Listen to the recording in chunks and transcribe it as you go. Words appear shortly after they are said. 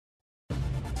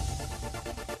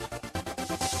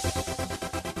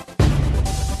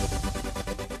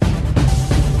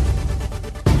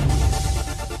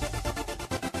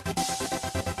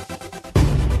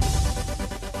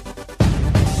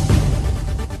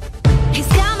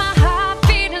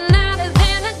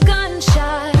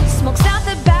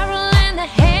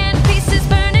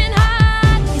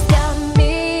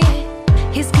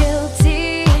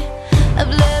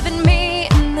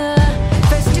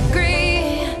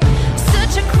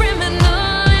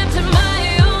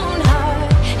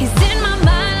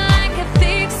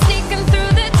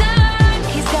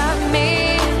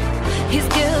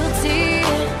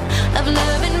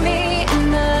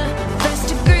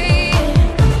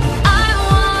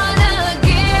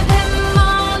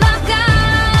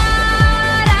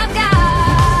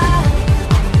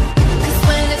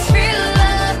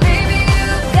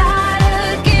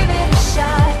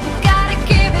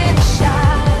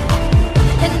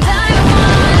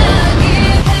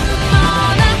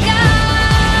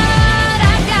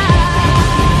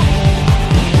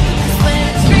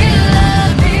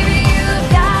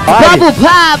Bubble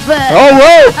pop. All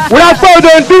right. Without further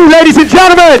ado, ladies and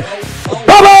gentlemen,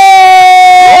 Bubble!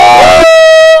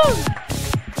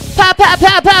 Pop, pop,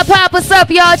 pop, pop, pop. What's up,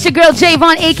 y'all? It's your girl,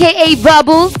 Javon, a.k.a.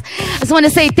 Bubbles. I just want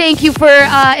to say thank you for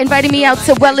inviting me out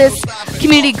to Wellness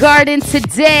Community Garden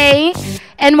today.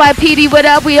 NYPD, what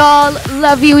up? We all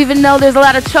love you, even though there's a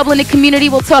lot of trouble in the community.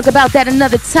 We'll talk about that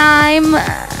another time.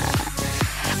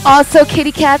 Also,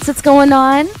 kitty cats, what's going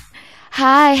on?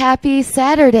 Hi, happy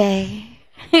Saturday.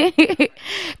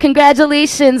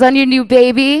 Congratulations on your new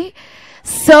baby.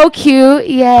 So cute,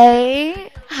 yay.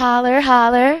 Holler,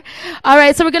 holler. All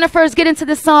right, so we're going to first get into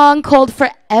the song called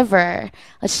Forever.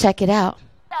 Let's check it out.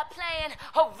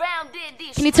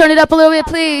 Can you turn it up a little bit,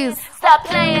 please? Stop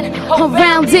playing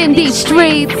around in these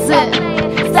streets.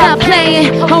 Stop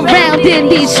playing around in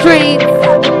these streets.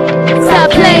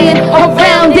 Stop playing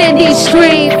around in these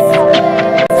streets.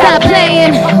 Stop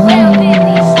playing around in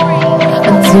these streets.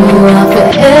 Do you want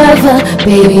forever,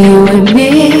 baby, you and me?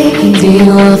 Do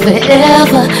you want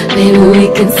forever, baby, we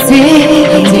can see?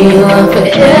 Do you want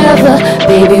forever,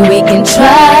 baby, we can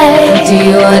try? Do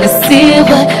you want to see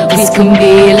what this can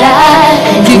be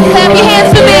like? Do you clap your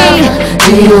hands for me?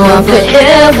 Do you want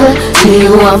forever? Do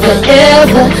you want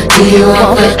forever? Do you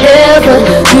want forever?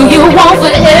 Do you want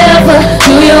forever?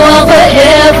 Do you want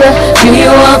forever? Do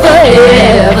you want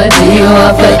forever? Do you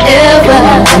want forever?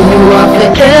 Do you want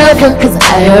forever? 'Cause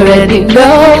I already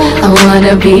know I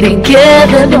wanna be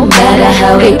together no matter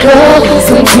how it goes.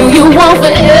 So do you want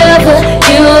forever?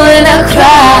 You wanna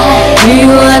cry? Do you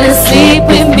wanna sleep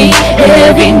with me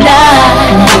every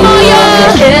night? Come on, y'all.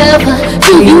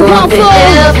 Do you want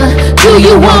forever? Do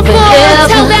you want forever?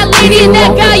 Tell that lady and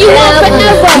that guy you want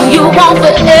forever. Do you want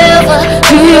forever?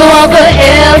 Do you want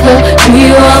forever? Do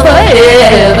you want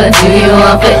forever? Do you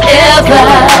want forever?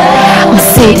 I'm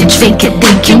sitting, drinking,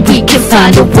 thinking we can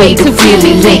find a way to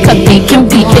really link up, thinking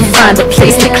we can find a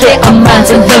place to clear our minds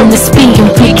and learn to speak,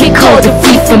 and we can call it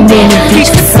free from men and reach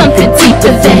for something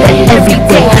deeper than the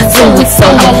everyday. So it's so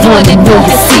I wanna know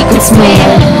the secrets,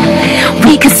 man.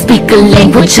 We can speak a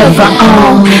language of our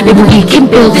own. Maybe we can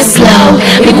build it slow.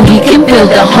 Maybe we can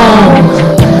build a home.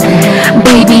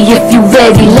 Baby, if you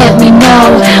ready, let me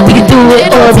know. We can do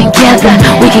it all together.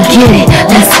 We can get it.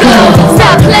 Let's go.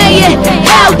 Stop playing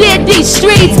out in these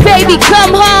streets, baby.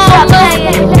 Come home.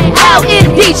 Out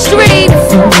in these streets.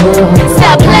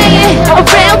 Stop playing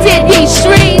around in these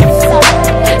streets.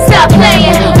 Stop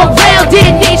playing around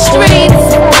in these streets.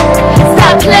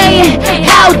 Stop playing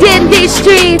out in these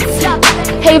streets.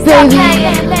 Hey baby,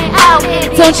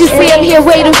 don't you see I'm here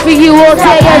waiting for you all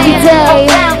day, every day?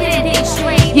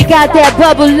 You got that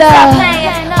bubble love,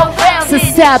 so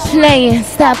stop playing,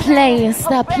 stop playing,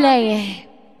 stop playing.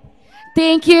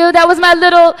 Thank you. That was my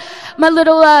little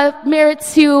merit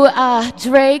to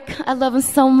Drake. I love him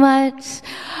so much.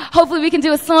 Hopefully we can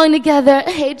do a song together.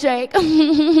 Hey Drake.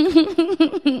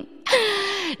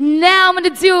 Now I'm gonna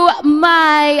do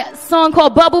my song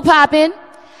called Bubble Poppin'.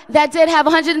 That did have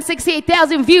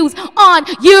 168,000 views on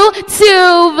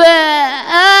YouTube.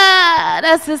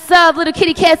 That's what's up, little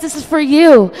kitty cats. This is for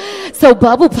you. So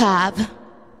bubble pop.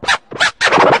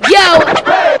 Yo.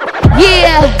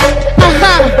 Yeah.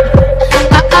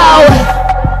 Uh-oh.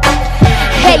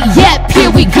 Hey, yep,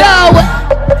 here we go.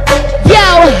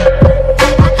 Yo.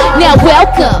 Now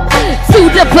welcome to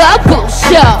the Bubble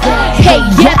Show. Hey,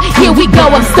 yeah, here we go,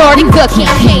 I'm starting the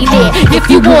campaign, yeah. If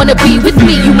you wanna be with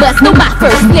me, you must know my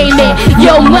first name, man.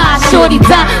 Yo, my shorty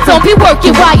dime, don't be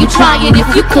working while you trying. If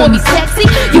you call me sexy,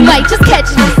 you might just catch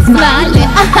me smiling.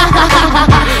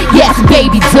 Yes,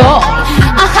 baby doll.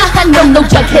 No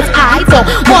jugheads, I don't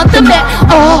want them at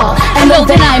all. I know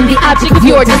that I'm the object of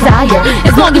your desire,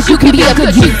 as long as you can be a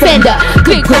good youth and a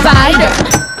good provider.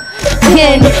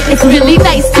 And it's really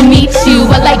nice to meet you.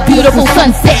 I like beautiful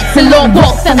sunsets and long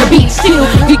walks on the beach too.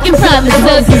 You can promise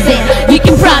husbands and you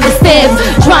can promise them.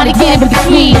 Try to get in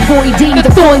between, avoiding the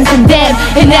thorns and them.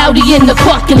 And Audi in the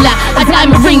parking lot, a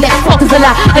diamond ring that sparkles a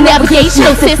lot. A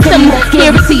navigational system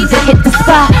guaranteed to hit the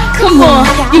spot. Come on,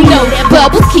 you know that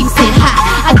bubbles keeps it hot.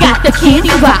 I got the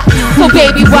candy rock, so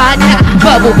baby why not?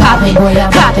 Bubble poppin',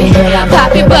 poppin',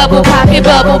 poppin', bubble poppin',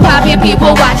 bubble poppin'.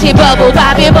 People watching bubble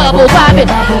poppin', bubble poppin'.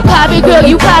 Poppin', girl,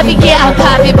 you poppin', yeah, I'm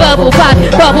poppin', bubble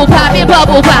poppin', bubble poppin',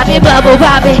 bubble poppin', bubble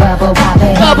poppin',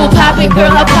 bubble poppin',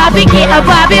 girl, I'm poppin', yeah, I'm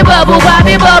poppin', bubble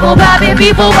poppin', bubble poppin'.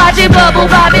 People watching bubble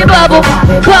poppin', bubble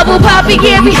poppin',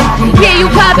 yeah, you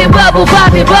poppin', bubble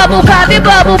poppin', bubble poppin',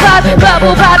 bubble poppin',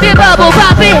 bubble poppin', bubble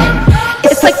poppin'.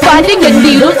 It's like finding a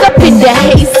needle up in the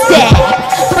haystack,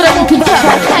 but I won't give up.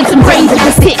 I some brains with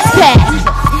a six-pack.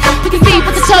 We can leave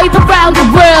with the show you around the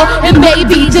world, and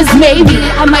maybe, just maybe, baby,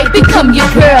 I might become your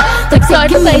girl. Like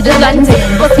taking me to London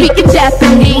or speaking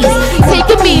Japanese.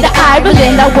 Taking me to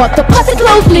Ireland, I want the pocket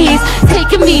clothes, please.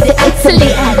 Taking me to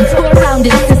Italy and tour around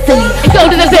in Sicily. Go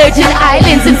to the Virgin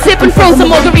Islands and sipping frozen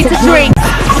margarita drinks.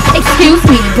 Excuse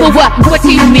me, but what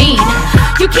do you mean?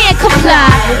 You can't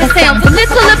comply, that sounds a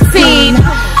little obscene.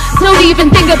 Don't even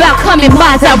think about coming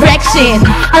my direction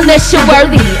unless you're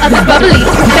worthy of the bubbly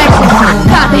perfection.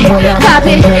 Pop it, pop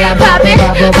it, pop it,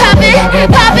 pop it,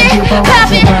 pop it, pop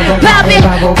it, pop it,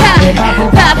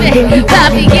 pop it,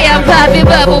 pop it, yeah, pop it,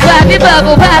 bubble, pop it,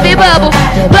 bubble, pop it, bubble,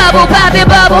 bubble, pop it,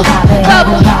 bubble,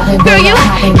 bubble. Girl, you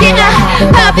get up,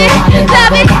 pop it,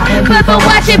 bubble,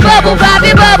 watch it bubble, pop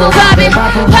it, bubble, pop it,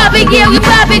 yeah, you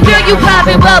pop it, girl, you pop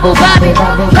it, bubble, pop it,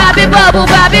 bubble,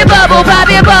 pop it, bubble, pop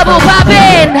it, bubble, pop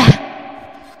it.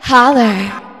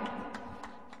 Holler.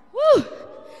 Woo.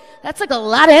 That's like a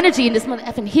lot of energy in this mother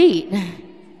effing heat. All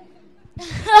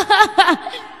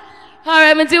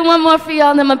right, I'm gonna do one more for y'all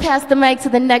and then I'm gonna pass the mic to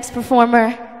the next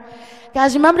performer.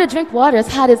 Guys, remember to drink water. It's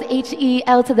hot as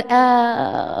H-E-L to the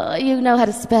L. You know how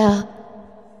to spell.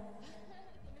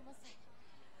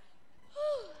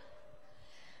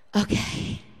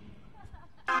 Okay.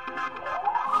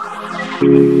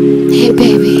 Hey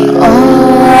baby,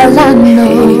 all I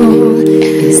know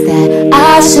is that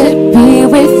I should be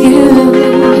with you.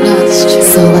 You know it's true.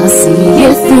 So I'll see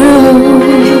it through,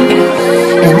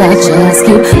 and I'll just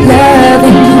keep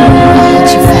loving you.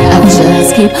 I'll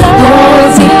just keep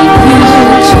holding you.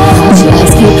 I'll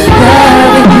just keep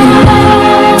loving you.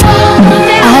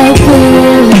 I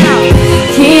will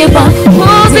keep on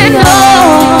holding on.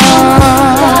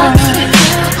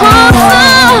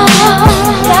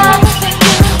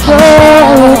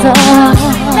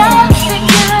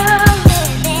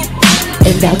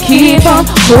 And I'll keep on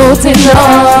holding on.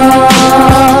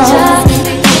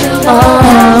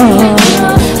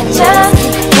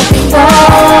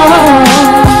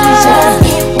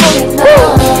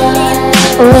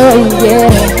 Oh yeah.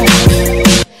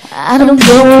 I don't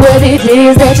know what it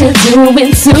is that you're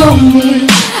doing to me.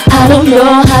 I don't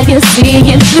know how you're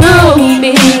seeing through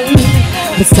me,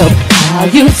 but somehow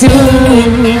you do.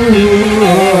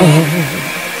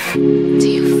 Do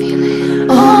you feel it?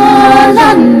 All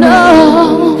I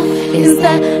know is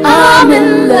that I'm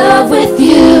in love with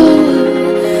you,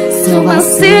 so I'll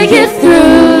see it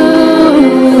through,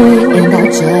 and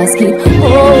I'll just keep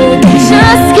holding,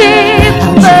 just keep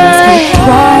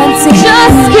wanting,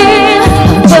 just keep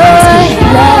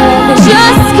loving,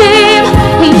 just keep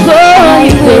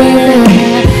going,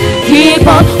 baby. Keep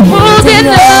on holding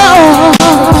on,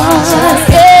 just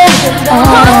keep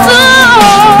holding on.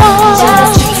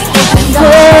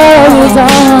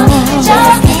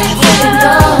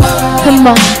 Come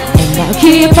on, and I'll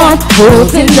keep on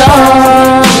holding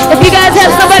on. If you guys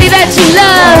have somebody that you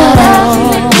love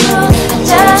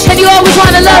and you always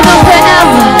want to love them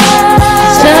forever,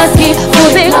 just keep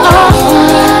holding on.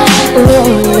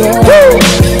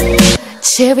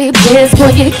 Cherry bliss,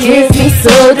 boy, you kiss me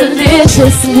so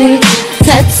deliciously.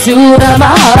 Tattooed on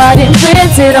my heart,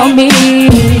 imprinted on me.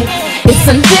 It's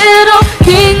a little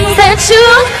things that you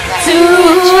do.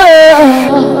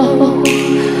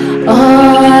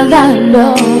 All I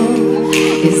know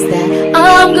is that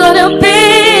I'm gonna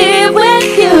be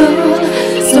with you,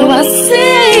 so I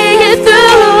see it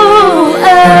through.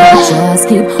 Just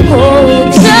keep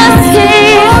holding, just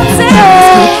keep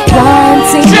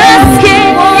wanting, just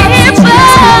keep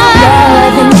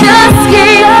loving, just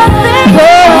keep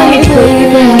going,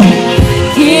 baby.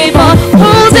 Keep on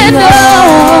holding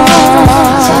on.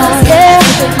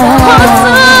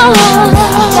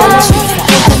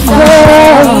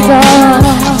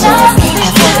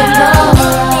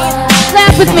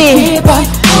 Clap with me. Keep on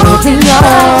holding on.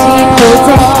 Keep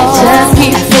holding. Just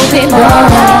keep holding on.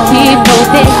 Keep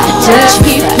holding. Just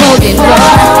keep holding on.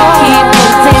 Keep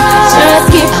holding. Just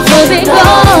keep holding on.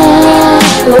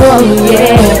 Oh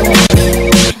yeah.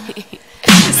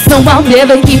 So I'll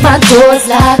never keep my doors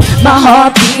locked. My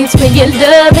heart beats when you're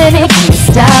loving it can't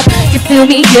stop. You fill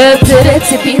me up to the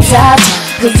tippy top,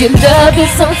 'cause your love is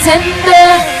so tender,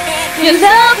 your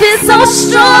love is so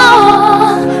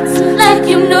strong. It's like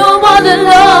you know all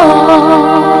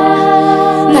along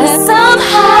that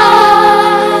somehow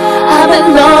I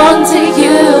belong to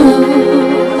you,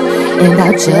 and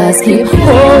I'll just keep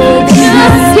holding,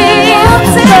 just keep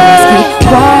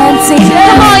wanting.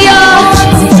 Come on, y'all.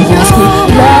 Just keep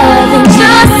loving,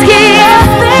 just keep,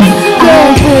 yeah.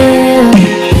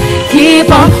 Keep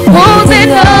on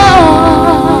holding on,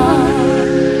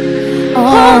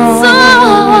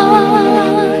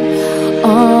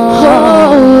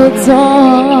 hold on.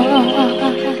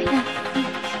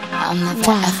 I'll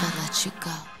never ever let you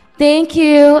go. Thank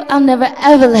you. I'll never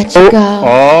ever let you go.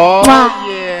 Oh,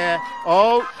 Mwah. yeah.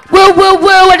 Oh. Woo, woo, woo.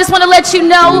 I just want to let you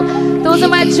know, those are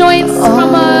my joints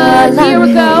from a year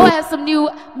ago. I have some new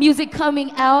music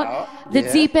coming out. The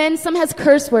Deep End. Some has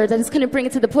curse words. I just couldn't bring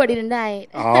it to the party tonight.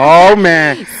 Oh,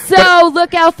 man. So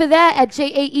look out for that at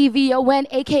JAEVON,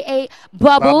 a.k.a.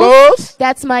 Bubbles.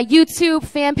 That's my YouTube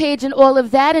fan page and all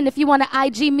of that. And if you want to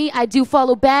IG me, I do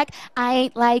follow back. I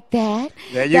ain't like that.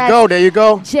 There you go. There you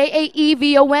go.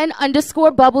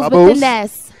 JAEVON_Bubbles with an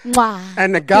S. Mwah.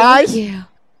 And the guys,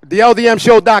 the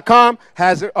LDMshow.com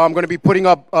has, I'm going to be putting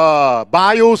up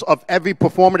bios of every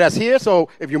performer that's here. So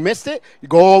if you missed it, you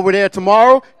go over there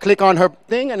tomorrow, click on her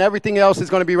thing, and everything else is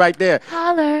going to be right there.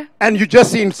 Holler. And you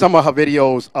just seen some of her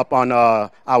videos up on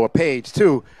our page,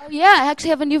 too. Oh, yeah. I actually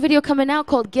have a new video coming out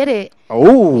called Get It.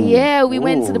 Oh. Yeah, we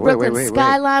went to the Brooklyn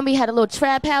Skyline. We had a little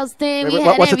trap house thing.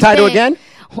 What's the title again?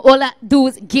 All I do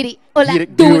is get it. All I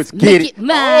do is make it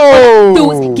mine. Oh.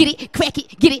 All I do is get it, crack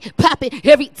it, get it, pop it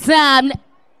every time.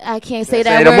 I can't say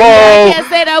that word. I can't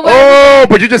say that word. Oh,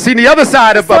 but you just seen the other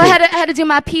side of Bubbles. So I had to do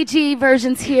my PG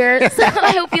versions here. So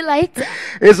I hope you liked it.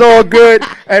 It's all good.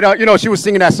 And, you know, she was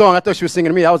singing that song. I thought she was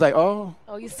singing to me. I was like, oh.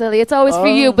 Oh, you silly. It's always for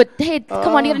you. But, hey,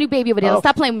 come on. You got a new baby over there.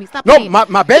 Stop playing with me. Stop playing. No,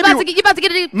 my baby. You about to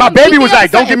get a my baby was like,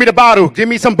 don't give me the bottle. Give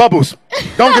me some bubbles.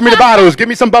 Don't give me the bottles. Give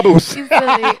me some bubbles. You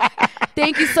silly.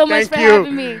 Thank you so much for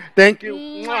having me. Thank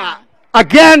you.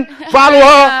 Again, follow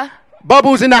her.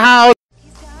 Bubbles in the house.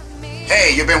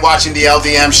 Hey, you've been watching the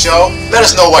LDM Show? Let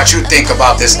us know what you think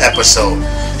about this episode.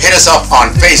 Hit us up on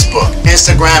Facebook,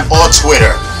 Instagram, or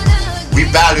Twitter. We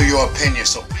value your opinion,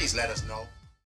 so